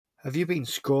Have you been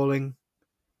scrolling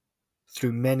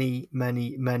through many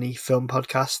film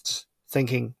podcasts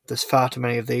thinking there's far too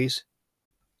many of these?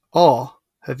 Or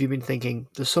have you been thinking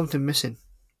there's something missing?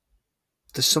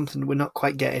 There's something we're not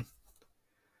quite getting?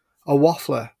 A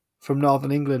waffler from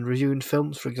Northern England reviewing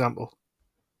films, for example.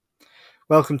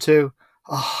 Welcome to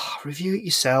Review It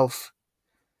Yourself.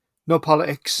 No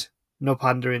politics, no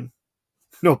pandering,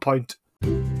 no point.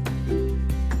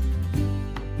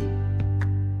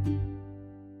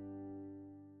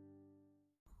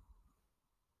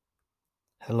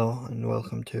 Hello and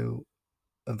welcome to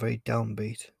a very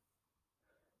downbeat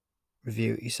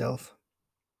Review It Yourself.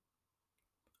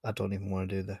 I don't even want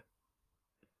to do that.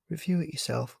 Review It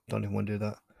Yourself. Don't even want to do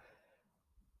that.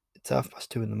 It's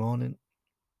 2:30 in the morning.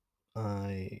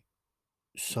 I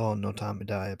saw No Time to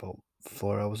Die about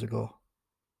 4 hours ago.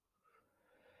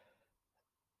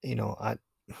 The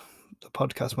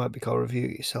podcast might be called Review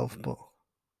It Yourself, but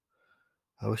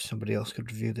I wish somebody else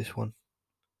could review this one.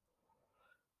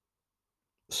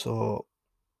 So,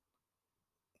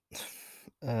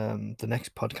 the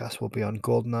next podcast will be on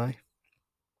GoldenEye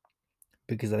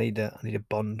because I need a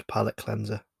Bond palette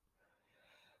cleanser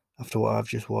after what I've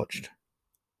just watched.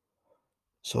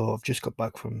 So I've just got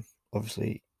back from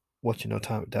obviously watching No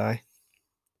Time to Die.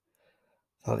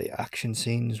 Thought the action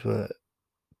scenes were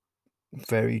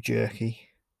very jerky.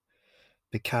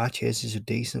 The car chases are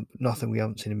decent, but nothing we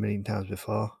haven't seen a million times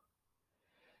before.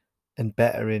 And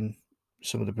better in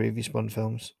some of the previous Bond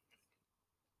films.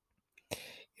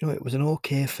 It was an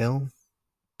okay film,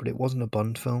 but it wasn't a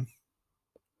Bond film.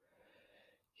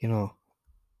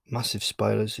 Massive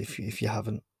spoilers if you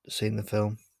haven't seen the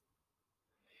film.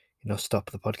 Stop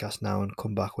the podcast now and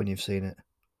come back when you've seen it.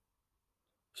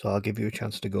 So I'll give you a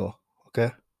chance to go,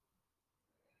 okay?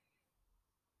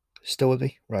 Still with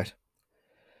me? Right.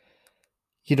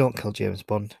 You don't kill James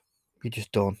Bond. You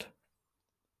just don't.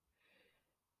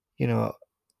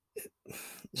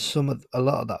 A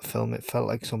lot of that film, it felt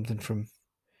like something from,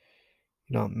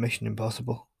 Mission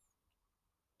Impossible.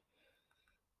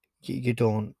 You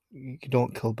don't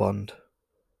kill Bond.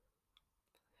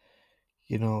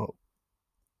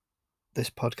 This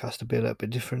podcast will be a little bit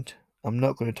different. I'm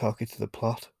not going to talk you through the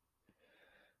plot.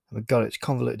 I mean, God, it's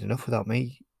convoluted enough without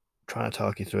me trying to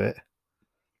talk you through it.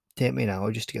 Take me an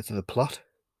hour just to get through the plot.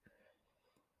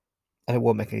 And it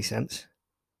won't make any sense.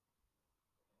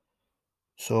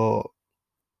 So,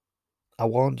 I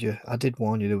warned you. I did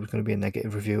warn you there was going to be a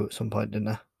negative review at some point, didn't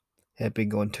I? It had been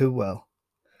going too well.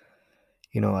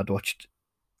 I'd watched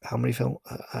how many films?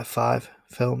 5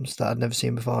 films that I'd never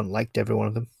seen before and liked every one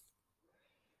of them.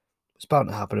 It's bound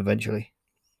to happen eventually.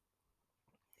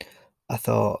 I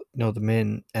thought, the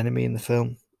main enemy in the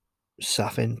film,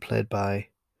 Safin, played by,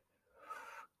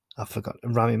 I forgot,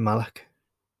 Rami Malek,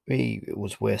 he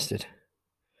was wasted.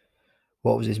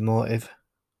 What was his motive?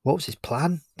 What was his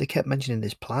plan? They kept mentioning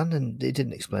this plan and they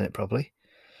didn't explain it properly.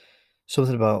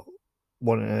 Something about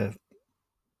wanting to,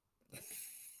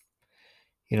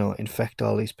 infect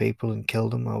all these people and kill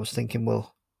them. I was thinking,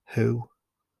 well, who?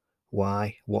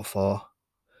 Why? What for?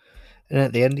 And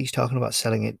at the end, he's talking about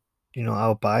selling it.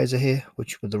 Our buyers are here,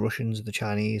 which were the Russians, the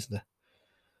Chinese, the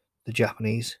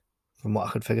Japanese, from what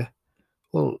I could figure.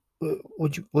 Well,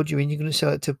 what do you mean you're going to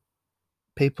sell it to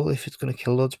people if it's going to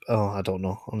kill loads? Oh, I don't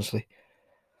know, honestly.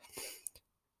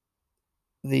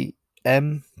 The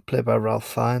M, played by Ralph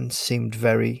Fiennes, seemed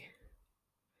very,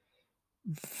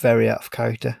 very out of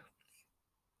character.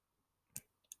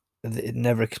 It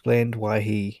never explained why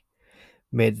he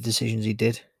made the decisions he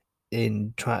did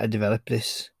in trying to develop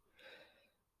this.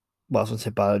 Well, I was going to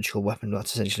say biological weapon, but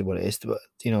that's essentially what it is. But,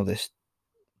 this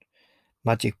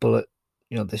magic bullet,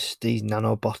 these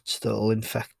nanobots that will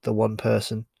infect the one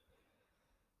person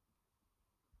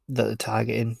that they're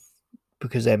targeting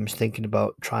because M's thinking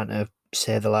about trying to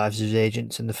save the lives of his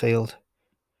agents in the field.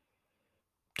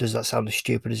 Does that sound as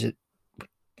stupid as it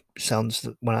sounds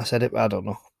when I said it? I don't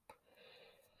know.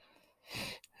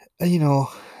 And,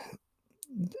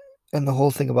 and the whole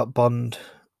thing about Bond,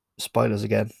 spoilers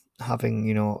again,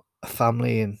 having, a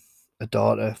family and a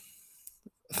daughter,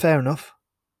 fair enough.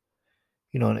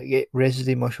 And it raises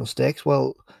the emotional stakes.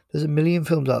 Well, there's a million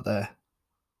films out there,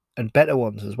 and better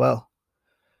ones as well,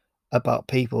 about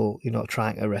people,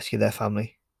 trying to rescue their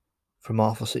family from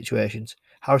awful situations.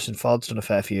 Harrison Ford's done a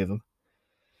fair few of them.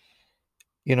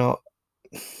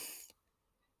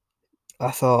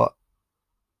 I thought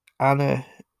Ana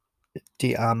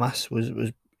de Armas was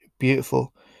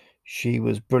beautiful. She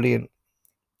was brilliant.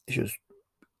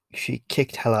 She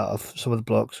kicked hell out of some of the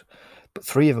blokes, but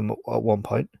 3 of them at one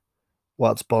point,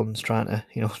 whilst Bond's trying to,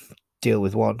 deal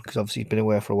with one, because obviously he's been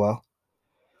away for a while.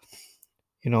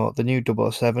 The new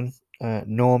 007,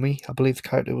 Normie, I believe the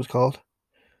character was called.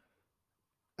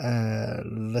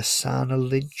 Lashana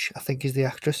Lynch, I think, is the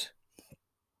actress.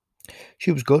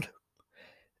 She was good.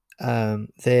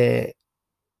 They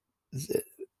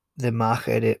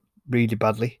marketed it really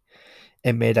badly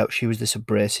and made out she was this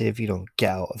abrasive, get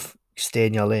out of, stay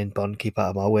in your lane, Bond, keep out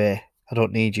of my way. I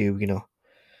don't need you,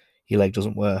 your leg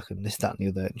doesn't work, and this, that, and the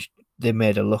other. And they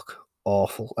made her look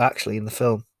awful. Actually, in the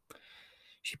film,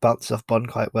 she bounces off Bond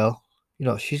quite well.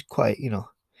 She's quite, you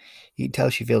can tell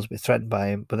she feels a bit threatened by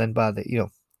him, but then by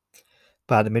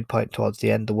the midpoint towards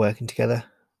the end, they're working together.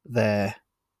 They're,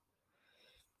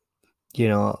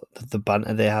 the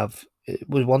banter they have, it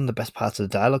was one of the best parts of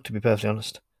the dialogue, to be perfectly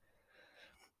honest.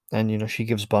 And, she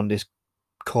gives Bond his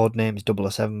code name, his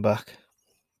 007 back.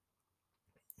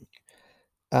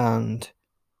 And,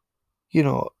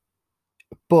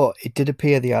 but it did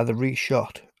appear they either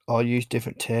reshot or used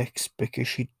different takes because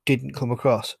she didn't come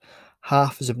across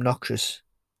half as obnoxious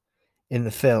in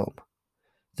the film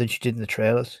than she did in the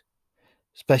trailers.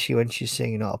 Especially when she's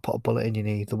saying, I'll put a bullet in your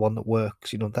knee, the one that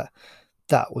works,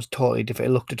 that was totally different.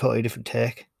 It looked a totally different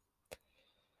take.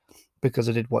 Because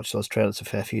I did watch those trailers a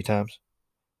fair few times.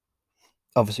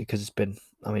 Obviously, because it's been,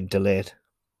 delayed.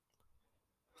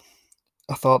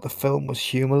 I thought the film was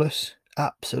humorless.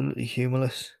 Absolutely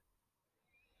humorless.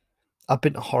 I've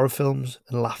been to horror films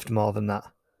and laughed more than that.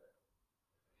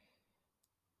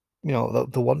 The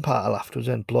one part I laughed was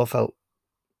when Blofeld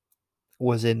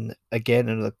was in, again,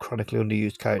 another chronically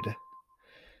underused character.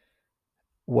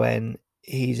 When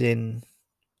he's in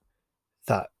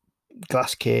that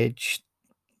glass cage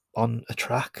on a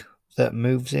track that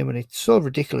moves him, and it's so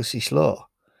ridiculously slow.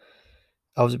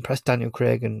 I was impressed Daniel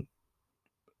Craig and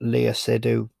Léa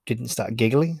Seydoux didn't start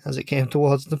giggling as it came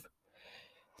towards them.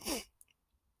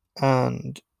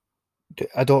 And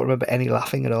I don't remember any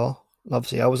laughing at all.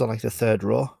 Obviously, I was on like the third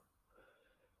row,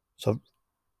 so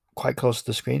quite close to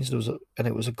the screen. So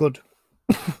it was a good,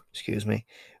 excuse me,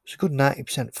 it was a good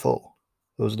 90% full.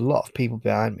 There was a lot of people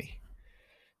behind me.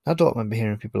 I don't remember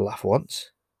hearing people laugh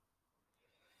once.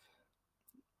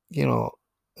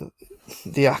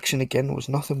 The action again was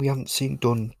nothing we haven't seen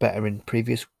done better in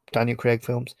previous Daniel Craig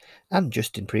films, and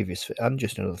just in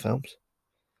other films.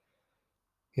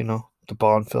 The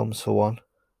Bourne films for one.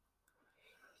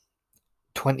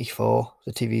 24,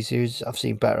 the TV series, I've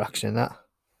seen better action in that.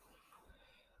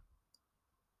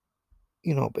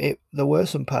 There were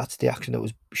some parts of the action that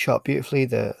was shot beautifully.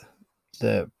 The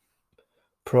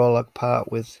prologue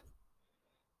part with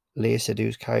Léa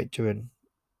Seydoux's character and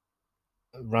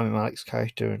Rami Malek's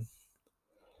character, and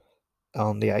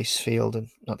on the ice field, and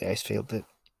not the ice field,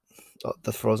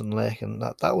 the frozen lake, and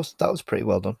that was pretty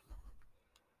well done.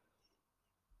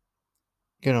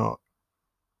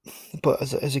 But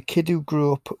as a kid who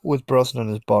grew up with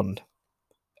Brosnan as Bond,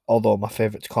 although my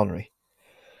favourite's Connery,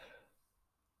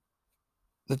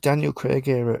 the Daniel Craig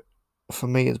era for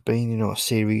me has been, a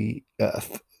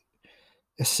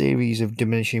series of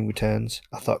diminishing returns.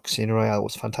 I thought Casino Royale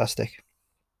was fantastic.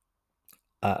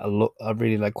 I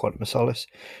really like Quantum of Solace.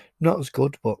 Not as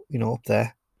good, but up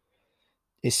there.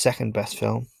 His second best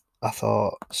film. I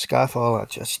thought Skyfall I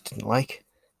just didn't like.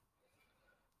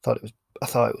 I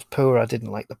thought it was poor. I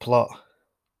didn't like the plot.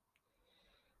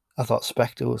 I thought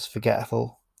Spectre was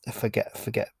forgettable.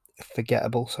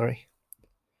 Sorry.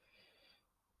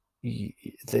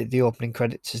 The opening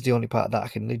credits is the only part that I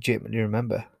can legitimately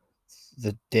remember.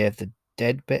 The Day of the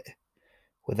Dead bit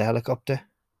with the helicopter.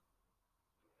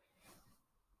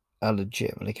 I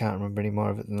legitimately can't remember any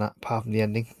more of it than that, apart from the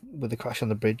ending with the crash on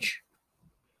the bridge.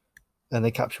 And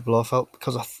they capture Blofeld,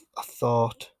 because I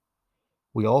thought,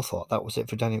 we all thought that was it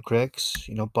for Daniel Craig's,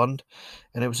 Bond,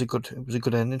 and it was a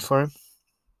good ending for him.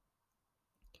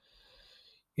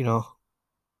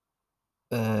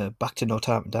 Back to No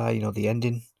Time to Die. The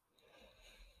ending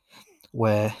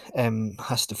where M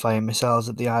has to fire missiles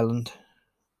at the island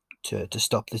to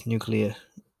stop this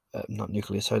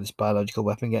this biological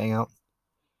weapon getting out.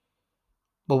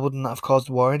 Well, wouldn't that have caused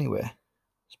war anyway?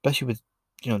 Especially with,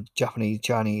 Japanese,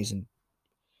 Chinese, and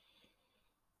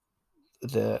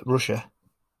the Russia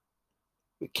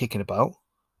kicking about.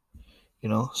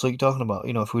 So you're talking about,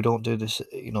 if we don't do this,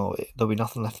 there'll be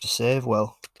nothing left to save.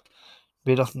 Well,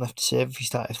 there'll be nothing left to save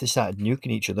if they started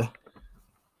nuking each other.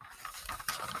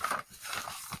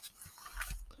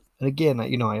 And again,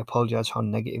 I apologise for how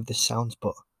negative this sounds,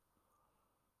 but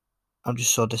I'm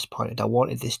just so disappointed. I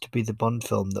wanted this to be the Bond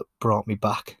film that brought me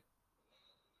back.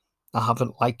 I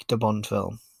haven't liked a Bond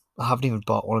film. I haven't even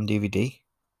bought one on DVD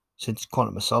since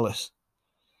Quantum of Solace.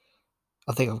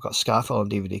 I think I've got Skyfall on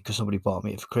DVD because somebody bought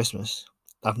me it for Christmas.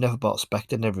 I've never bought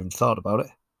Spectre, never even thought about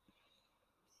it.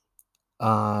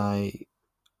 I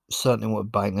certainly won't be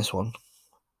buying this one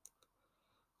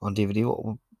on DVD.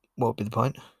 What would be the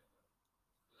point?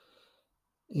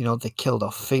 You know, they killed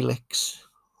off Felix,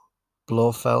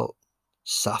 Blofeld,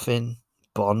 Safin,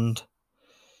 Bond.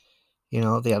 You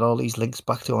know, they had all these links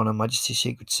back to Her Majesty's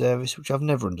Secret Service, which I've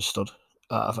never understood.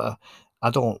 I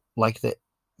don't like that.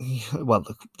 Well,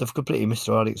 they've completely missed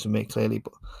their audience with me, clearly,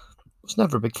 but I was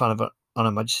never a big fan of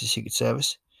Her Majesty's Secret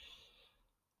Service.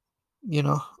 You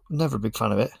know, never a big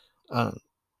fan of it. And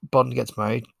Bond gets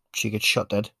married, she gets shot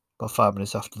dead about 5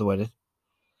 minutes after the wedding.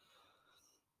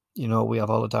 You know, we have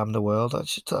all the time in the world. I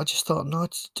just thought, no,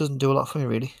 it doesn't do a lot for me,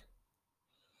 really.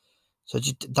 So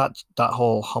that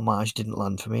whole homage didn't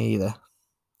land for me either.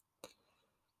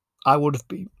 I would have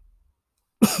been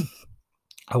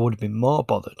more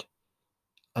bothered,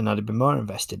 and I'd have been more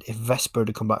invested if Vesper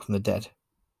had come back from the dead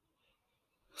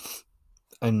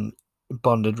and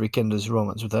Bond had rekindled his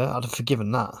romance with her. I'd have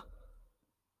forgiven that.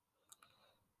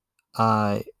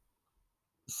 I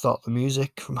thought the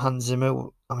music from Hans Zimmer,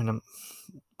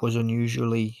 was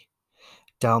unusually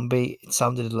downbeat. It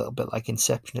sounded a little bit like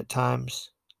Inception at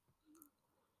times.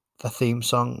 The theme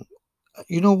song,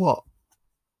 you know what?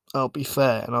 I'll be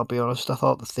fair and I'll be honest, I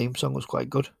thought the theme song was quite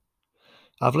good.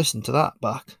 I've listened to that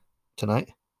back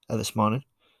tonight, this morning.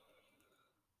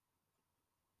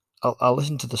 I'll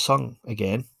listen to the song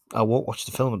again. I won't watch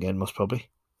the film again, most probably.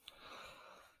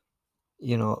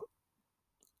 You know,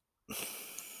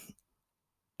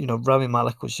 Rami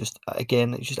Malek was just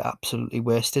absolutely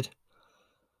wasted.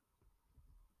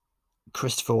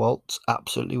 Christopher Waltz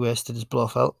absolutely wasted as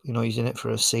Blofeld. You know, he's in it for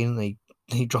a scene and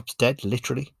he drops dead,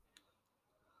 literally.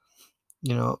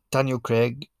 You know, Daniel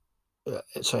Craig,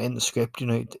 in the script, you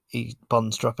know,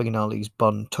 Bond's dropping in all these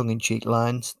Bond tongue-in-cheek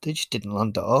lines. They just didn't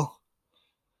land at all.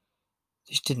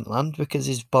 They just didn't land because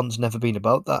his Bond's never been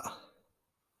about that.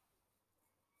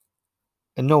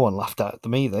 And no one laughed at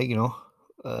them either, you know,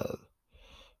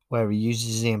 where he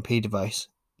uses his EMP device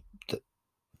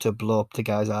to blow up the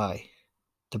guy's eye,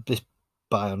 this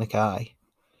bionic eye.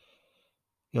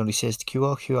 You know, he says to Q,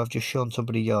 I've just shown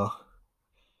somebody your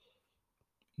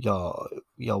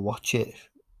watch it.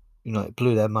 You know, it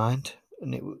blew their mind.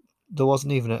 And there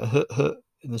wasn't even a hut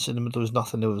in the cinema. There was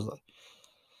nothing. There was like,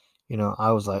 you know,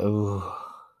 I was like, ooh.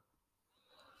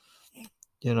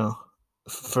 You know,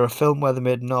 for a film where they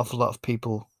made an awful lot of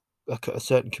people, a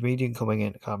certain comedian coming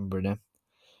in, I can't remember her name,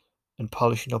 and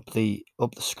polishing up the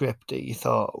script, you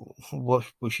thought, well,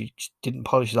 she didn't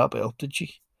polish that bit up, did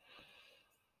she?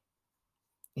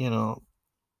 You know,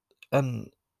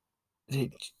 and there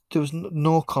was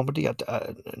no comedy.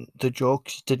 The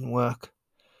jokes didn't work.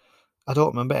 I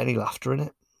don't remember any laughter in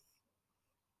it.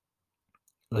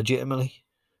 Legitimately,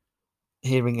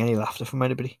 hearing any laughter from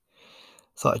anybody.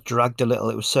 Thought it dragged a little.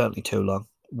 It was certainly too long,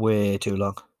 way too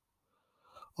long.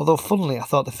 Although, funnily, I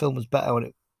thought the film was better when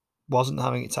it wasn't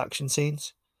having its action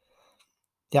scenes.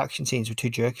 The action scenes were too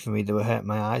jerky for me. They were hurting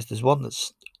my eyes. There's one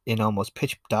that's in almost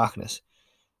pitch darkness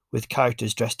with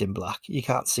characters dressed in black. You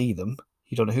can't see them.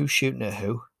 You don't know who's shooting at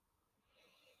who.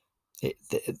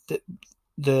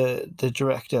 The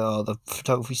director or the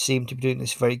photography seemed to be doing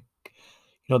this very,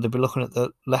 you know, they'd be looking at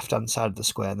the left-hand side of the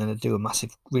square and then they'd do a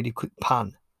massive, really quick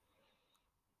pan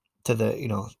to the, you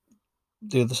know,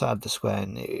 the other side of the square,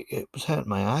 and it was hurting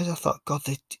my eyes. I thought, God,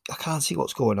 I can't see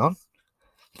what's going on.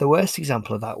 The worst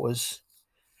example of that was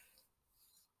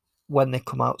when they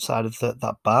come outside of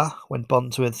that bar, when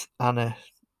Bond's with Anna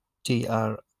D.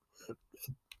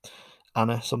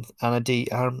 Armas,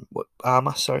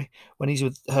 sorry, when he's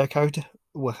with her character,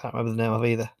 I can't remember the name of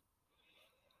either.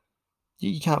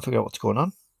 You can't figure out what's going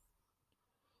on.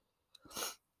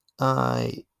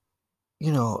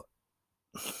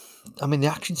 The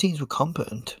action scenes were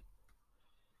competent,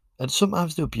 and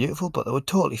sometimes they were beautiful, but they were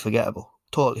totally forgettable.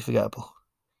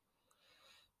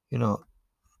 You know,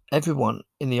 everyone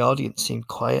in the audience seemed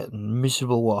quiet and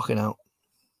miserable walking out.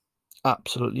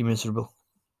 Absolutely miserable.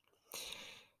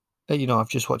 You know, I've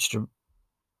just watched a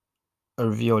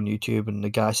review on YouTube, and the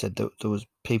guy said that there was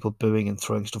people booing and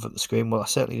throwing stuff at the screen. Well, I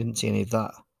certainly didn't see any of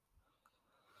that.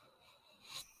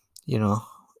 You know,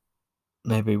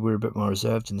 maybe we're a bit more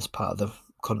reserved in this part of the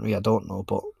country. I don't know,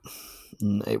 but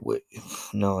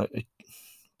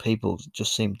people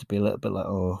just seem to be a little bit like,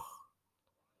 oh.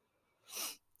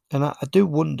 And I do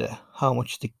wonder how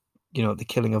much the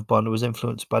killing of Bond was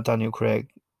influenced by Daniel Craig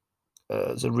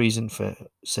as a reason for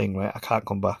saying, right, I can't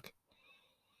come back.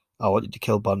 I want you to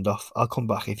kill Bond off. I'll come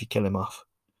back if you kill him off.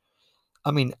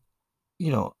 I mean,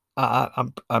 you know,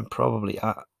 I'm probably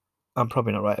not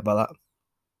right about that.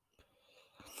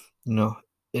 You know,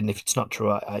 and if it's not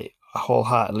true, I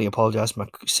wholeheartedly apologise for my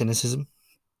cynicism.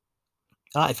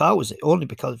 If I was him, I'd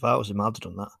have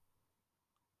done that.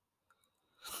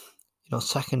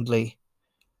 Secondly,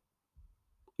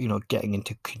 getting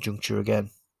into conjuncture again.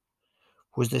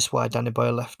 Was this why Danny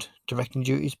Boyle left directing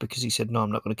duties? Because he said, no,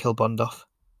 I'm not going to kill Bond off?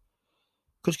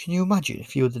 Because can you imagine,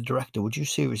 if you were the director, would you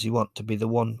seriously want to be the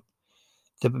one?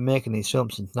 They've been making these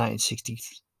films since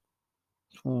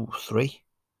 1963.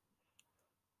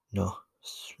 No,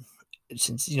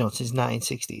 since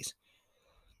 1960s,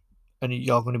 and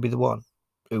you're going to be the one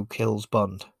who kills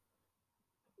Bond?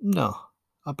 No,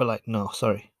 I'd be like, no,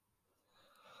 sorry.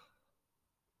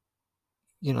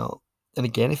 And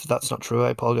again, if that's not true,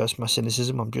 I apologise for my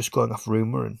cynicism. I'm just going off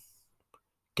rumour and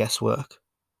guesswork.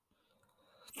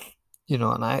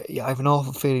 And I have an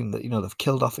awful feeling that they've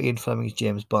killed off Ian Fleming's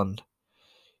James Bond.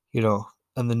 And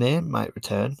the name might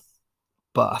return,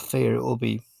 but I fear it will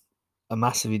be a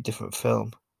massively different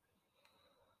film.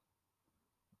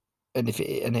 And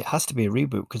it has to be a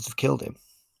reboot because they've killed him.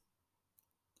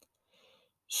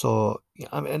 So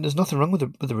and there's nothing wrong with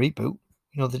the reboot.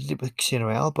 They did it with Casino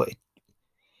Royale, but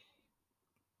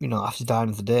after Dying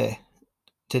of the Day,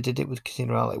 they did it with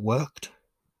Casino Royale. It worked.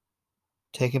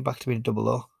 Take him back to being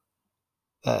a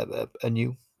 00, a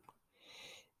new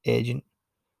agent.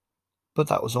 But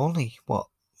that was only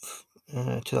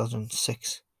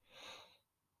 2006.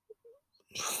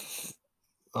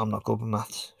 I'm not good with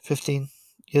maths. 15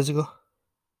 years ago.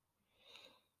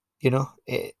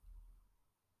 It's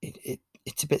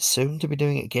a bit soon to be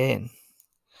doing it again.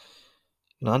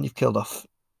 And you've killed off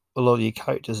a lot of your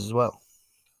characters as well.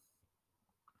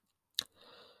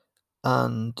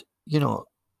 And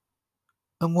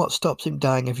and what stops him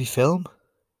dying every film?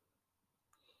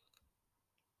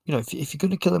 If you're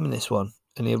going to kill him in this one,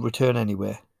 and he'll return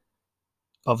anyway,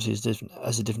 obviously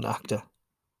as a different actor,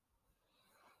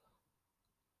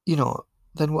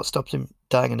 then what stops him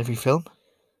dying in every film?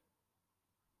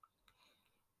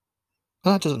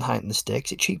 And that doesn't heighten the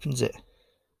stakes, it cheapens it.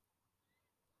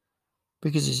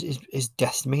 Because his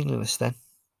death's meaningless then.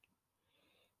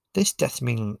 This death's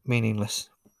meaningless.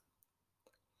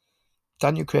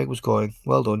 Daniel Craig was going,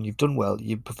 well done, you've done well,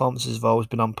 your performances have always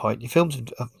been on point, your films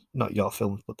have, not your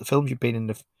films, but the films you've been in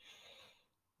have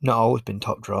not always been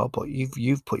top draw, but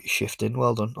you've put your shift in,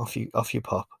 well done, off you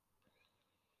pop.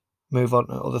 Move on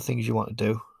to other things you want to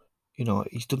do.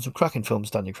 He's done some cracking films,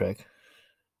 Daniel Craig.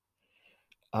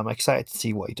 I'm excited to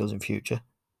see what he does in future.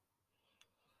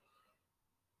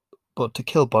 But to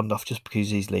kill Bond off just because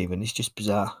he's leaving is just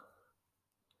bizarre.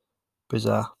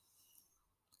 Bizarre.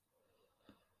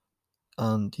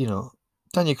 And,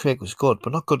 Daniel Craig was good,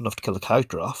 but not good enough to kill the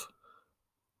character off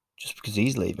just because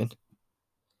he's leaving.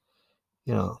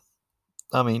 I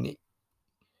mean,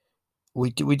 we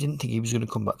didn't think he was going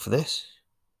to come back for this.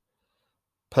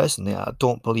 Personally, I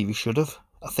don't believe he should have.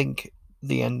 I think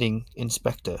the ending in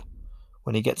Spectre,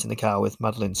 when he gets in the car with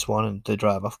Madeleine Swan and they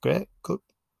drive off, great.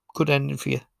 Good ending for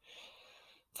you.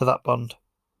 For that Bond.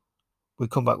 We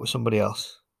come back with somebody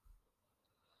else.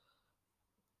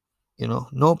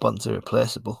 No Bond's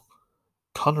irreplaceable.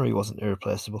 Connery wasn't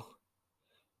irreplaceable.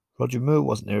 Roger Moore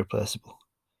wasn't irreplaceable.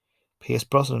 Pierce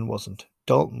Brosnan wasn't.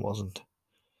 Dalton wasn't.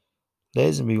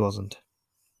 Lazenby wasn't.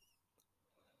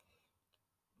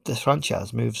 The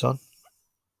franchise moves on.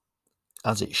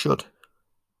 As it should.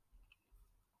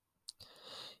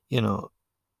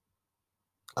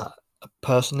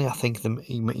 Personally, I think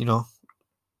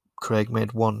Craig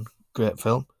made one great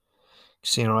film.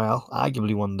 Casino Royale,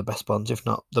 arguably one of the best Bonds, if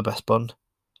not the best Bond.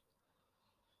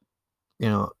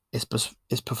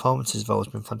 His performances have always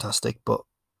been fantastic, but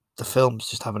the films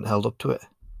just haven't held up to it.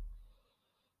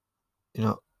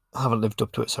 Haven't lived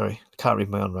up to it, sorry. I can't read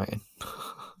my own writing.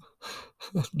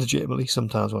 Legitimately,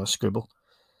 sometimes when I scribble.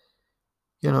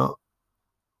 And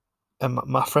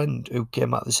my friend who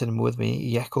came out of the cinema with me,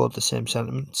 he echoed the same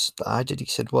sentiments that I did. He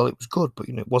said, well, it was good, but,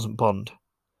 it wasn't Bond.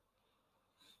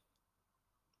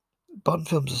 Bond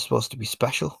films are supposed to be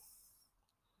special.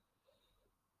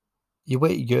 You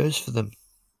wait years for them.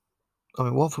 I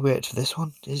mean, what have we waited for this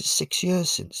one? Is it 6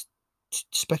 years since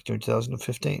Spectre in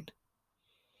 2015?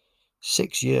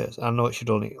 6 years. I know it should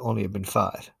only have been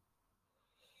 5.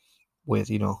 With,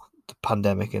 the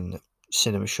pandemic and the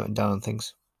cinema shutting down and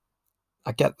things.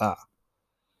 I get that.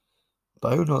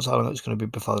 But who knows how long it's going to be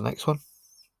before the next one?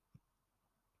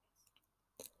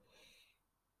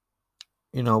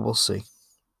 We'll see.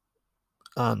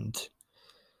 And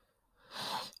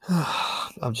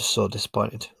I'm just so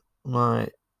disappointed. My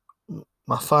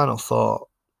final thought,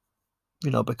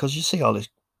 because you see all these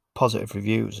positive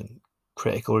reviews and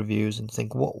critical reviews and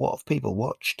think, what have people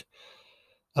watched?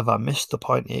 Have I missed the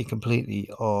point here completely?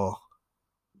 Or,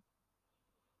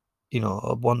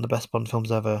 one of the best Bond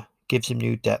films ever, gives him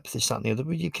new depth, this, that and the other,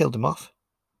 but you killed him off.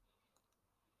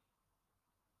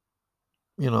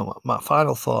 my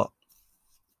final thought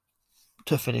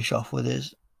to finish off with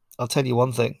is, I'll tell you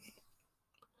one thing.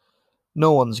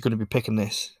 No one's going to be picking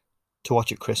this to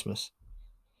watch at Christmas.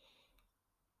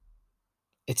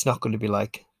 It's not going to be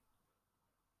like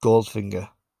Goldfinger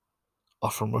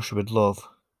or From Russia with Love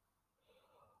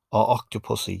or not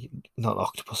Octopussy,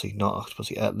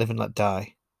 Live and Let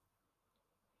Die,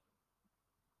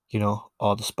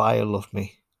 or The Spy Who Loved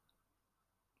Me,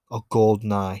 or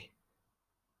Goldeneye,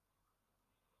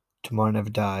 Tomorrow Never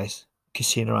Dies,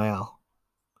 Casino Royale.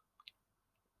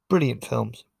 Brilliant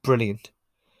films, brilliant.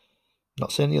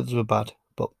 Not saying the others were bad,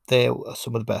 but they are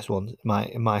some of the best ones,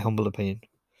 in my humble opinion,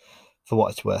 for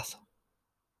what it's worth.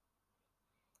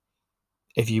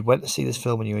 If you went to see this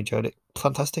film and you enjoyed it,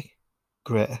 fantastic,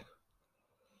 great.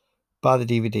 Buy the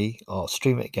DVD or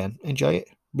stream it again, enjoy it,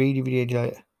 really, really enjoy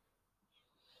it.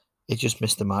 It just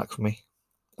missed the mark for me,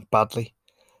 badly.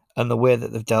 And the way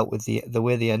that they've dealt with the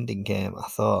way the ending came, I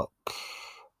thought,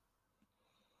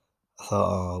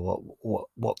 oh,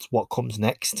 what comes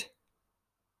next?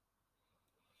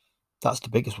 That's the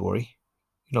biggest worry.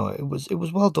 It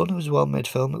was well done. It was a well made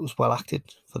film. It was well acted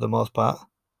for the most part.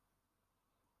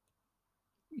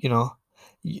 You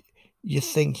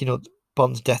think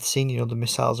Bond's death scene. The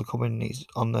missiles are coming. And he's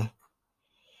on the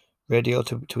radio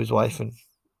to his wife and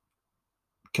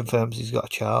confirms he's got a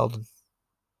child.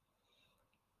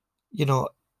 And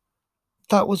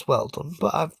that was well done.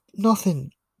 But I've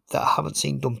nothing that I haven't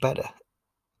seen done better.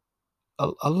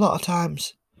 A lot of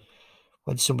times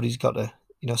when somebody's got to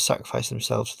sacrifice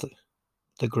themselves for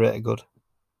the greater good,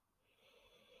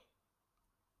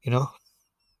 it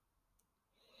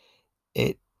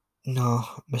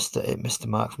missed the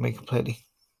mark for me completely.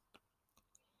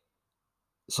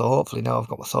 So hopefully now I've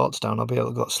got my thoughts down, I'll be able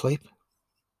to go to sleep.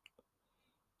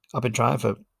 I've been trying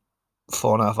for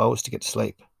 4.5 hours to get to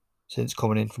sleep since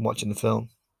coming in from watching the film,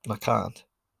 and I can't,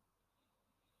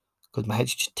 because my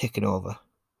head's just ticking over,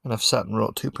 and I've sat and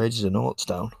wrote 2 pages of notes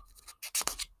down.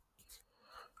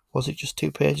 Was it just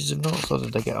 2 pages of notes, or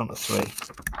did I get on to 3?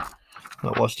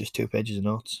 No, it was just 2 pages of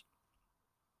notes.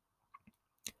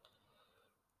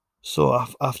 So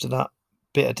after that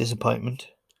bit of disappointment,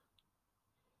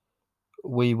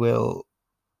 I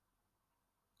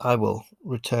will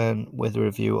return with a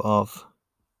review of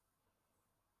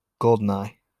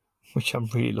Goldeneye, which I'm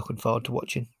really looking forward to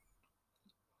watching.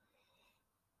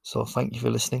 So thank you for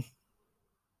listening.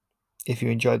 If you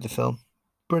enjoyed the film,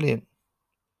 brilliant.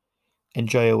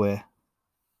 Enjoy away.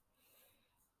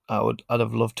 I'd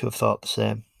have loved to have thought the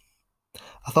same.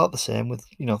 I thought the same with,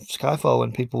 Skyfall,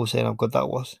 when people were saying how good that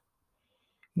was.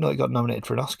 It got nominated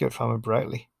for an Oscar, if I remember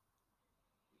rightly.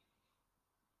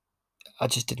 I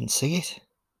just didn't see it.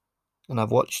 And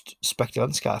I've watched Spectre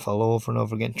and Skyfall over and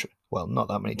over again. Well, not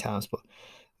that many times, but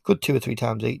a good 2 or 3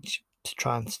 times each, to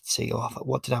try and see,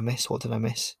 what did I miss? What did I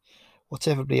miss? What's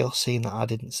everybody else seen that I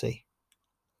didn't see?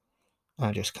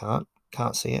 I just can't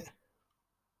see it.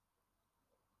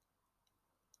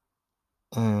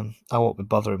 I won't be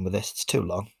bothering with this. It's too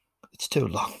long.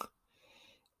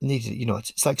 It needs,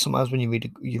 it's like sometimes when you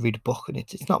read a book and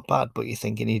it's not bad, but you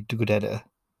think you need a good editor.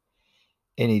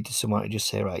 You need someone to just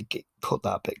say, right, cut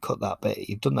that bit.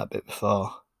 You've done that bit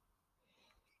before.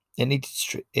 It needed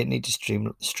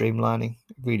streamlining.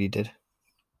 It really did.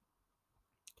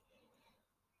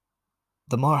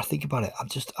 The more I think about it,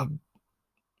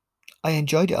 I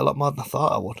enjoyed it a lot more than I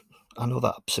thought I would. I know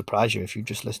that surprised you if you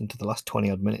just listened to the last 20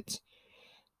 odd minutes,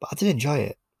 but I did enjoy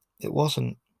it. It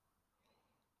wasn't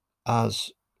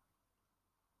as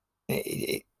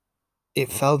it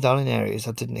fell down in areas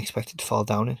I didn't expect it to fall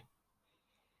down in.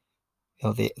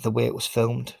 The way it was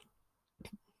filmed,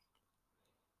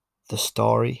 the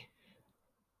story.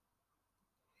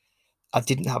 I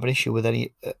didn't have an issue with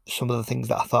some of the things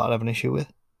that I thought I'd have an issue with.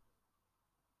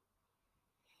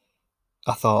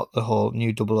 I thought the whole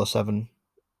new 007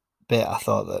 bit, I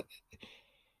thought that,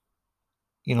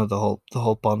 the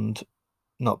whole Bond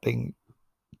not being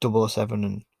 007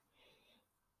 and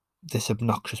this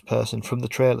obnoxious person from the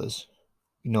trailers,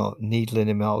 needling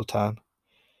him all the time,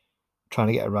 trying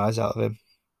to get a rise out of him.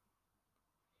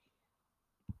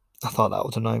 I thought that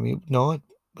would annoy me. No, it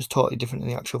was totally different in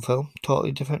the actual film.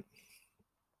 Totally different.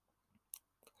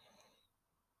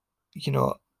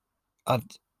 I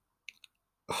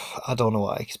don't know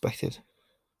what I expected.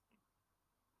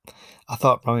 I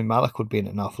thought Rami Malek would be in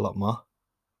it an awful lot more.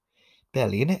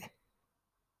 Barely in it.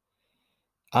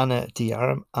 Ana de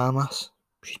Armas,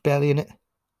 she's barely in it.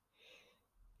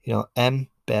 M,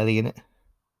 barely in it.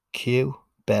 Q,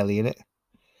 barely in it.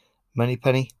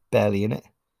 Moneypenny, barely in it.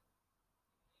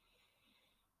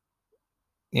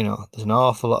 There's an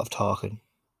awful lot of talking,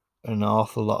 an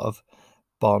awful lot of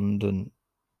Bond and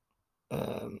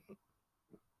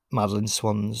Madeleine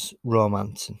Swan's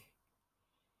romance, and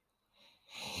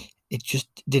it just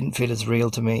didn't feel as real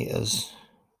to me as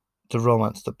the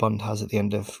romance that Bond has at the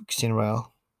end of Casino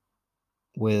Royale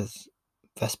with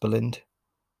Vesper Lynd.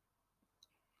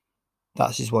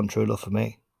 That's his one true love for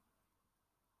me.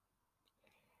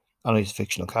 I know he's a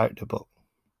fictional character, but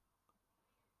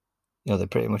they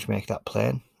pretty much make that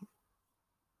plain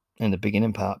in the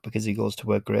beginning part, because he goes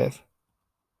to her grave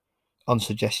on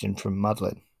suggestion from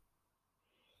Madeleine,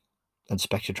 and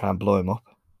Spectre try and blow him up.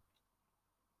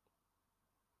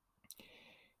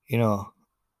 The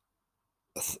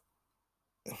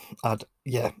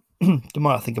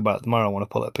more I think about it, the more I want to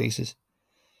pull it to pieces.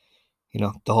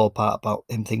 The whole part about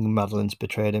him thinking Madeleine's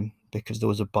betrayed him because there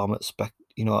was a bomb at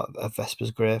at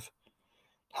Vesper's grave.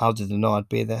 How did they know I'd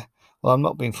be there? Well, I'm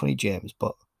not being funny, James,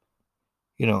 but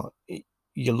you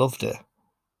loved her.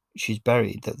 She's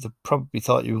buried. They probably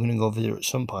thought you were going to go visit her at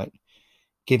some point,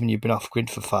 given you've been off grid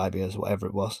for 5 years, whatever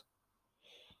it was.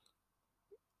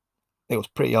 It was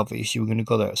pretty obvious you were going to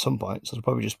go there at some point, so they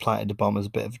probably just planted the bomb as a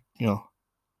bit of,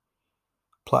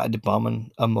 planted the bomb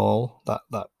and a mole that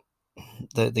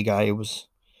the guy who was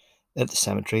at the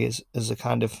cemetery as a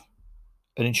kind of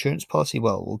an insurance policy.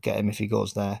 Well, we'll get him if he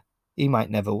goes there. He might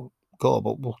never go,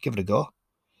 but we'll give it a go.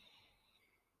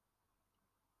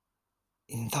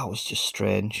 And that was just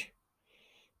strange.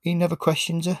 He never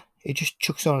questions her. He just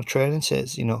chucks her on a train and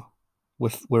says,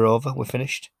 we're over, we're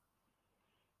finished.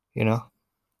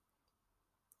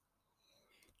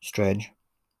 Strange.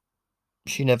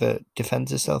 She never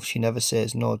defends herself. She never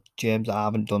says, no, James, I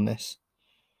haven't done this.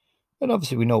 And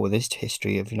obviously we know with his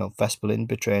history of, Vesper Lynd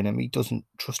betraying him, he doesn't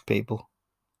trust people.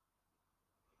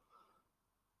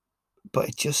 But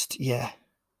it just,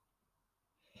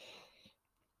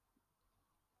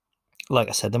 like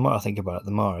I said, the more I think about it,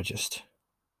 the more I just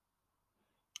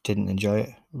didn't enjoy it.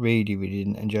 Really, really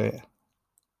didn't enjoy it.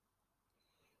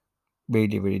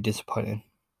 Really, really disappointing.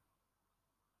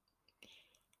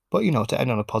 But, to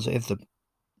end on a positive,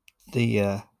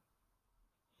 the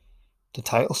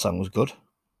title song was good.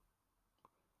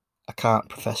 I can't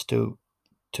profess to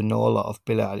know a lot of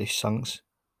Billie Eilish songs.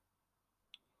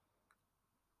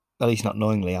 At least not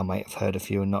knowingly. I might have heard a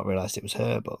few and not realised it was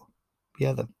her, but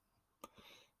yeah, the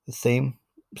theme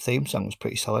song was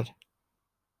pretty solid.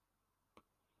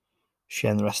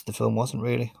 Shame the rest of the film wasn't,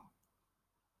 really.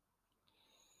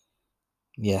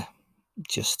 Yeah,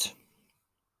 just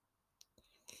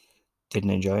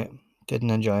didn't enjoy it.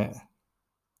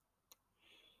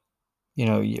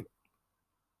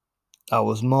 I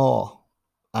was more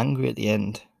angry at the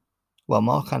end. Well,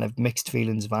 more kind of mixed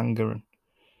feelings of anger and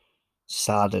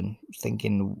sad and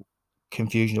thinking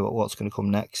confusion about what's going to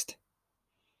come next.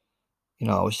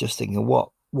 I was just thinking,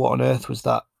 what on earth was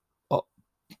that? That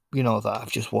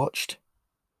I've just watched.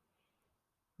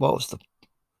 What was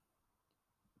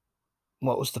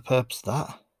the purpose of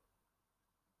that?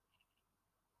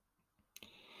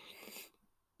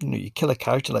 You kill a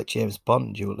character like James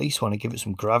Bond, you at least want to give it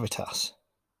some gravitas.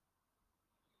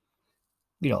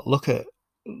 Look at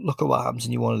what happens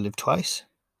in You Want to Live Twice.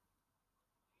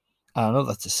 And I know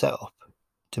that's a setup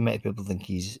to make people think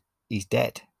he's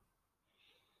dead.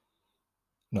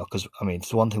 Because, it's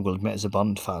the one thing we'll admit as a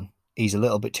Bond fan. He's a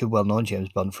little bit too well known, James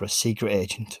Bond, for a secret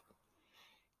agent.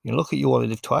 Look at You Want to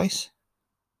Live Twice.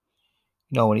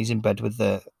 When he's in bed with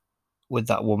that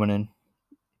woman and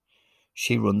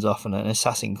she runs off and an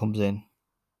assassin comes in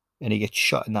and he gets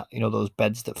shot in that, those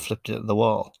beds that flipped it at the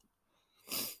wall.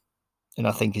 And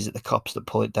I think is it the cops that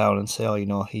pull it down and say, oh,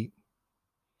 he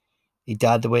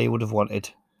died the way he would have wanted.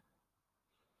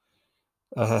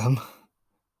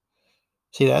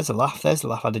 See, there's a laugh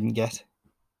I didn't get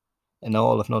in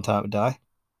all of No Time to Die.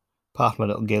 Apart from a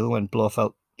little giggle when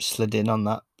Blofeld slid in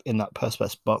that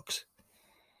perspex box.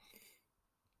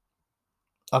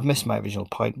 I've missed my original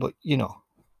point, but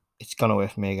it's gone away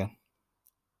from me again.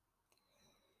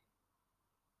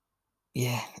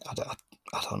 Yeah, I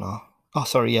don't know. Oh,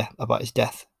 sorry, yeah, about his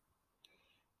death.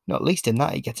 At least in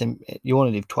that he gets him. You Want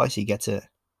to Live Twice. He gets a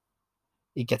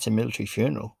military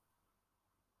funeral,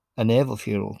 a naval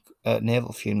funeral,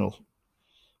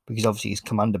 because obviously he's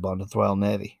Commander Bond of the Royal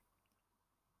Navy,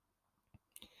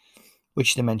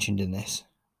 which they mentioned in this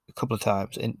a couple of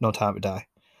times in No Time to Die.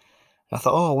 And I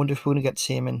thought, I wonder if we're going to get to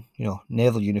see him in,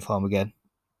 naval uniform again,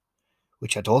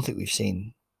 which I don't think we've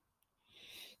seen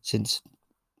since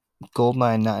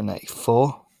GoldenEye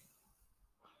 1994.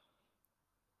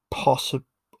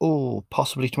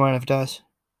 Possibly Tomorrow Never Dies,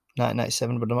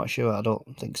 1997, but I'm not sure. I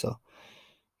don't think so.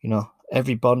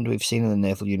 Every Bond we've seen in the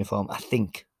naval uniform, I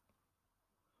think,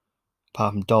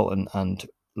 apart from Dalton and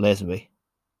Lazenby,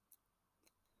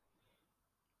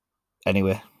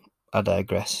 Anyway, I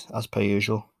digress, as per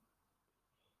usual.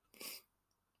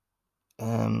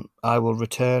 I will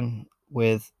return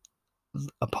with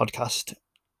a podcast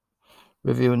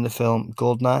reviewing the film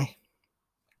Goldeneye.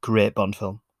 Great Bond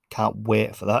film. Can't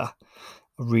wait for that. I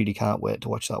really can't wait to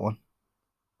watch that one.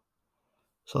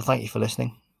 So thank you for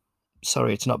listening.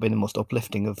 Sorry it's not been the most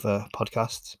uplifting of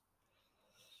podcasts.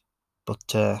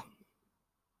 But,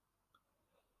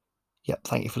 yeah,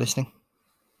 thank you for listening.